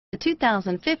The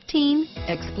 2015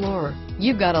 Explorer.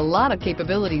 You've got a lot of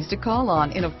capabilities to call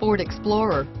on in a Ford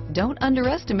Explorer. Don't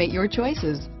underestimate your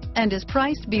choices, and is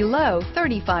priced below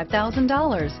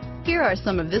 $35,000. Here are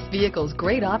some of this vehicle's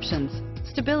great options: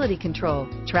 stability control,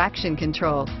 traction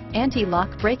control,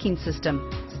 anti-lock braking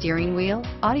system, steering wheel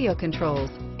audio controls,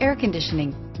 air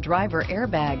conditioning, driver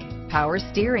airbag, power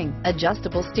steering,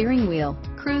 adjustable steering wheel,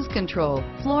 cruise control,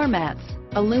 floor mats,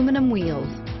 aluminum wheels,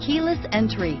 keyless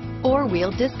entry,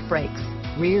 four-wheel disc brakes,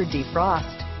 rear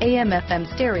defrost, AM/FM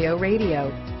stereo radio,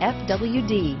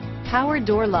 FWD, power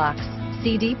door locks,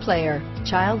 CD player,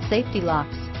 child safety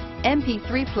locks,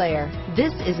 MP3 player.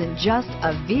 This isn't just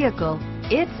a vehicle,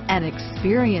 it's an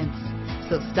experience.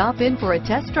 So stop in for a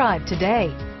test drive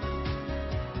today.